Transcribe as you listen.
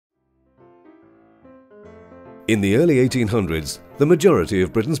In the early 1800s, the majority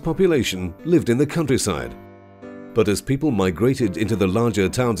of Britain's population lived in the countryside. But as people migrated into the larger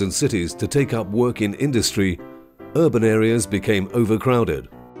towns and cities to take up work in industry, urban areas became overcrowded.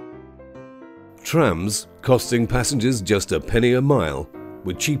 Trams, costing passengers just a penny a mile,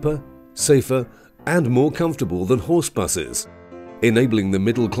 were cheaper, safer, and more comfortable than horse buses, enabling the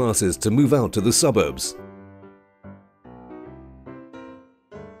middle classes to move out to the suburbs.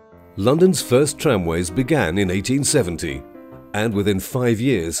 London's first tramways began in 1870, and within 5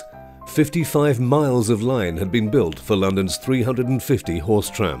 years, 55 miles of line had been built for London's 350 horse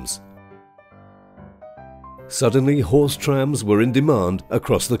trams. Suddenly, horse trams were in demand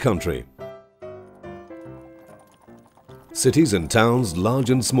across the country. Cities and towns, large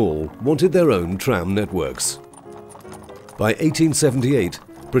and small, wanted their own tram networks. By 1878,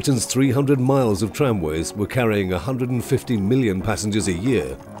 Britain's 300 miles of tramways were carrying 150 million passengers a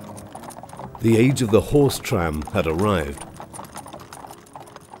year. The age of the horse tram had arrived.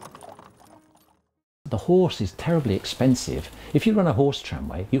 The horse is terribly expensive. If you run a horse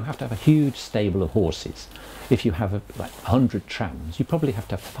tramway, you have to have a huge stable of horses. If you have like 100 trams, you probably have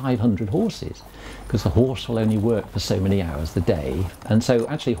to have 500 horses, because the horse will only work for so many hours a day. And so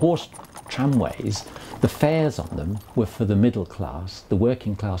actually horse tramways, the fares on them were for the middle class. The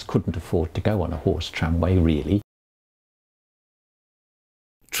working class couldn't afford to go on a horse tramway, really.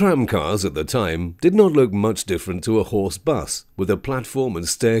 Tramcars at the time did not look much different to a horse bus, with a platform and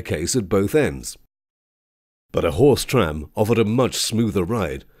staircase at both ends. But a horse tram offered a much smoother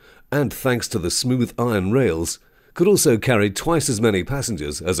ride, and thanks to the smooth iron rails, could also carry twice as many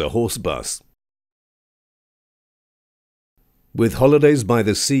passengers as a horse bus. With holidays by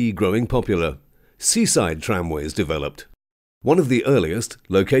the sea growing popular, seaside tramways developed. One of the earliest,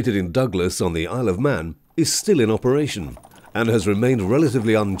 located in Douglas on the Isle of Man, is still in operation and has remained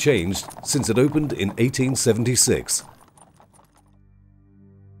relatively unchanged since it opened in 1876.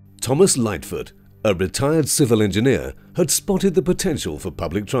 Thomas Lightfoot, a retired civil engineer, had spotted the potential for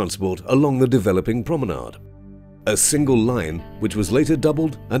public transport along the developing promenade. A single line which was later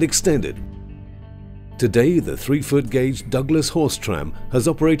doubled and extended. Today, the 3-foot gauge Douglas horse tram has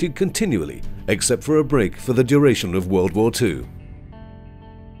operated continually, except for a break for the duration of World War II.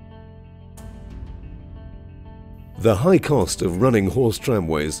 The high cost of running horse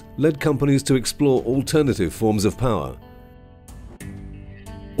tramways led companies to explore alternative forms of power.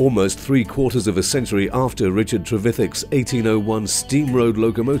 Almost 3/4 of a century after Richard Trevithick's 1801 steam road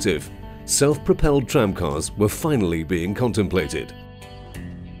locomotive, self-propelled tramcars were finally being contemplated.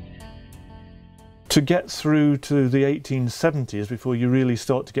 To get through to the 1870s, before you really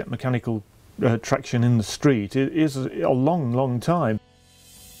start to get mechanical traction in the street, it is a long, long time.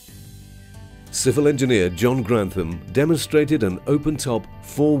 Civil engineer John Grantham demonstrated an open-top,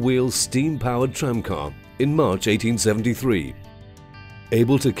 4-wheel steam-powered tramcar in March 1873.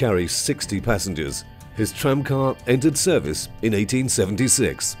 Able to carry 60 passengers, his tramcar entered service in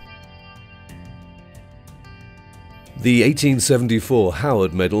 1876. The 1874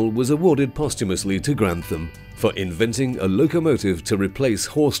 Howard Medal was awarded posthumously to Grantham for inventing a locomotive to replace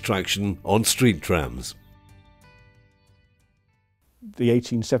horse traction on street trams. The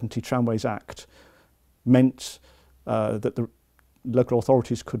 1870 Tramways Act meant that the local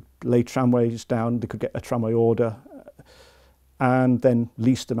authorities could lay tramways down, they could get a tramway order and then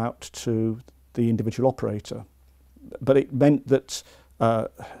lease them out to the individual operator. But it meant that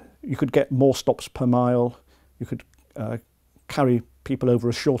you could get more stops per mile, you could carry people over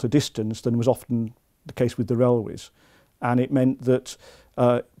a shorter distance than was often the case with the railways. And it meant that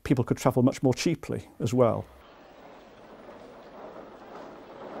people could travel much more cheaply as well.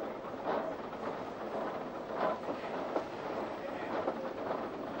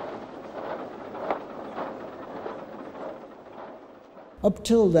 Up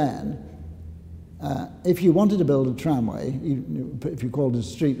till then, if you wanted to build a tramway, if you called it a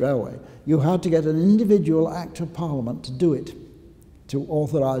street railway, you had to get an individual Act of Parliament to do it, to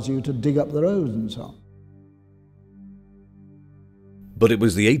authorise you to dig up the roads and so on. But it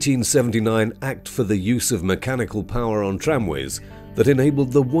was the 1879 Act for the Use of Mechanical Power on Tramways that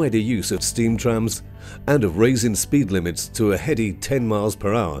enabled the wider use of steam trams and of raising speed limits to a heady 10 miles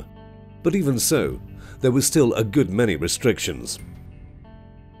per hour. But even so, there was still a good many restrictions.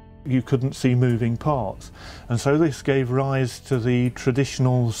 You couldn't see moving parts, and so this gave rise to the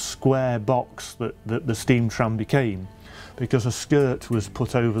traditional square box that the steam tram became, because a skirt was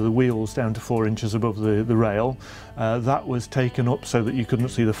put over the wheels down to 4 inches above the rail. That was taken up so that you couldn't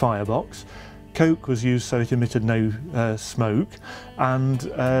see the firebox. Coke was used so it emitted no smoke, and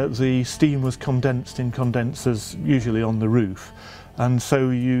the steam was condensed in condensers, usually on the roof. And so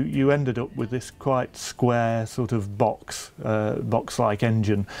you ended up with this quite square sort of box-like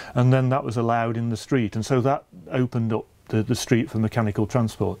engine, and then that was allowed in the street, and so that opened up the street for mechanical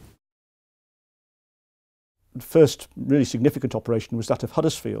transport. The first really significant operation was that of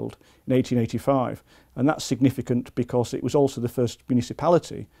Huddersfield in 1885, and that's significant because it was also the first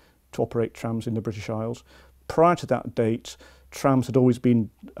municipality to operate trams in the British Isles. Prior to that date, trams had always been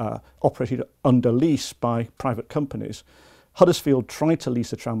operated under lease by private companies. Huddersfield tried to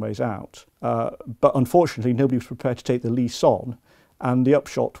lease the tramways out, but unfortunately nobody was prepared to take the lease on, and the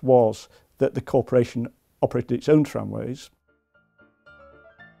upshot was that the corporation operated its own tramways.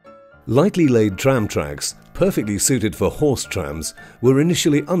 Lightly laid tram tracks, perfectly suited for horse trams, were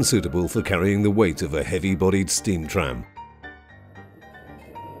initially unsuitable for carrying the weight of a heavy-bodied steam tram.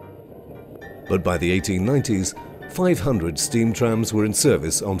 But by the 1890s, 500 steam trams were in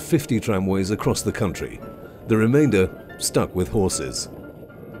service on 50 tramways across the country. The remainder stuck with horses.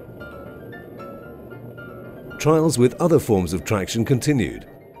 Trials with other forms of traction continued.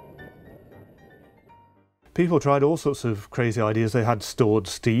 People tried all sorts of crazy ideas. They had stored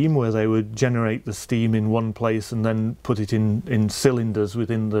steam, where they would generate the steam in one place and then put it in cylinders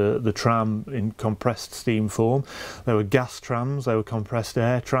within the tram in compressed steam form. There were gas trams, there were compressed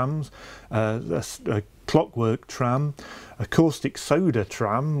air trams, a clockwork tram, a caustic soda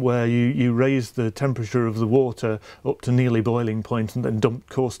tram, where you raise the temperature of the water up to nearly boiling point and then dump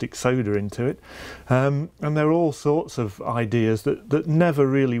caustic soda into it. And there were all sorts of ideas that never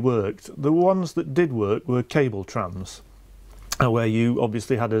really worked. The ones that did work were cable trams, where you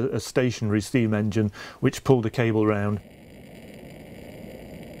obviously had a stationary steam engine which pulled a cable round.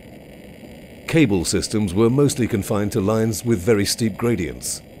 Cable systems were mostly confined to lines with very steep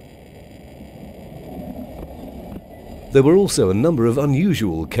gradients. There were also a number of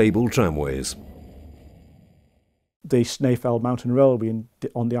unusual cable tramways. The Snaefell Mountain Railway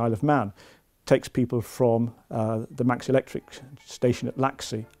on the Isle of Man takes people from the Manx Electric station at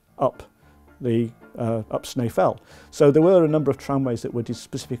Laxey up Snaefell. So there were a number of tramways that were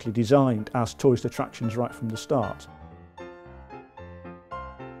specifically designed as tourist attractions right from the start.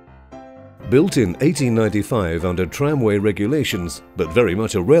 Built in 1895 under tramway regulations, but very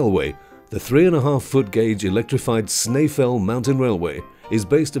much a railway, the 3.5-foot gauge electrified Snaefell Mountain Railway is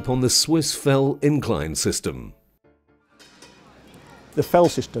based upon the Swiss Fell incline system. The Fell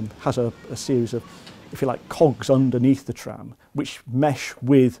system has a series of, if you like, cogs underneath the tram, which mesh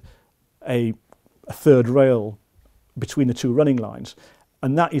with a third rail between the two running lines,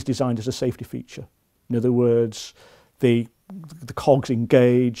 and that is designed as a safety feature. In other words, the cogs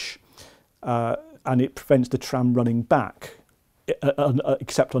engage and it prevents the tram running back,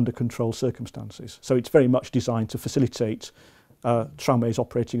 except under controlled circumstances. So it's very much designed to facilitate tramways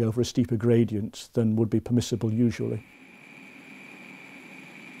operating over a steeper gradient than would be permissible usually.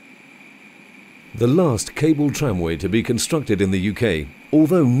 The last cable tramway to be constructed in the UK,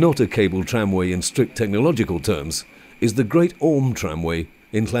 although not a cable tramway in strict technological terms, is the Great Orme Tramway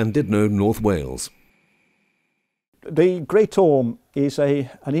in Llandudno, North Wales. The Great Orme is an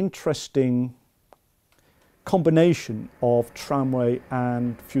interesting combination of tramway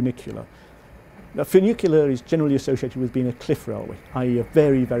and funicular. Now, funicular is generally associated with being a cliff railway, i.e. a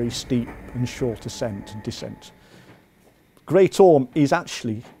very, very steep and short ascent and descent. Great Orme is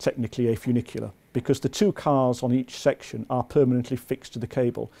actually technically a funicular because the two cars on each section are permanently fixed to the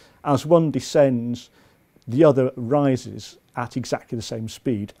cable. As one descends, the other rises at exactly the same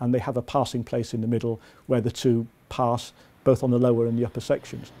speed, and they have a passing place in the middle where the two pass both on the lower and the upper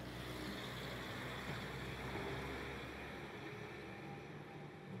sections.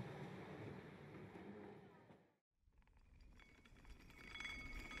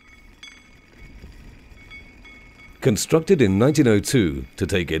 Constructed in 1902 to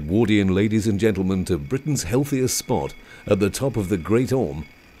take Edwardian ladies and gentlemen to Britain's healthiest spot at the top of the Great Orme,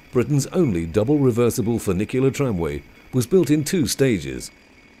 Britain's only double reversible funicular tramway was built in 2 stages,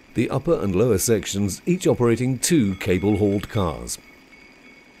 the upper and lower sections each operating 2 cable-hauled cars.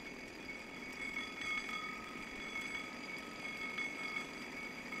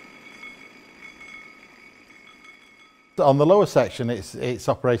 On the lower section it's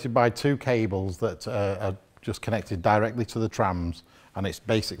operated by 2 cables that are just connected directly to the trams, and it's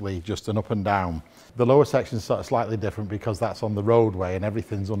basically just an up and down. The lower section is sort of slightly different because that's on the roadway and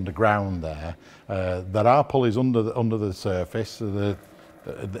everything's underground there. There are pulleys under the surface,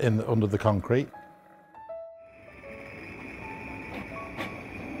 under the concrete.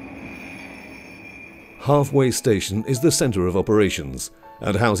 Halfway Station is the centre of operations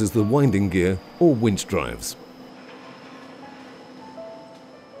and houses the winding gear or winch drives.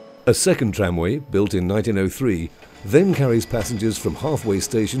 A second tramway, built in 1903, then carries passengers from halfway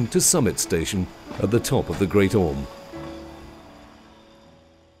station to summit station at the top of the Great Orme.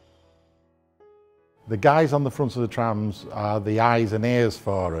 The guys on the front of the trams are the eyes and ears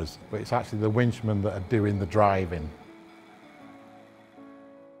for us, but it's actually the winchmen that are doing the driving.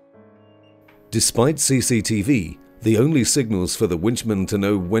 Despite CCTV, the only signals for the winchmen to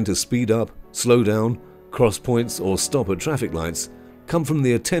know when to speed up, slow down, cross points or stop at traffic lights come from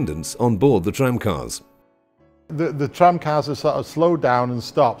the attendants on board the tramcars. The tramcars are sort of slowed down and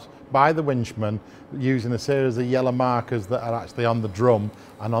stopped by the winchmen using a series of yellow markers that are actually on the drum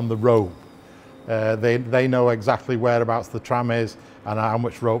and on the rope. They know exactly whereabouts the tram is and how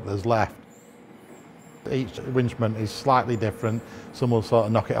much rope there's left. Each winchman is slightly different. Some will sort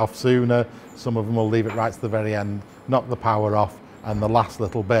of knock it off sooner, some of them will leave it right to the very end, knock the power off, and the last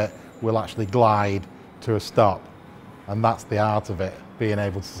little bit will actually glide to a stop. And that's the art of it, being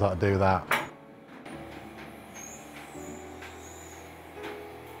able to sort of do that.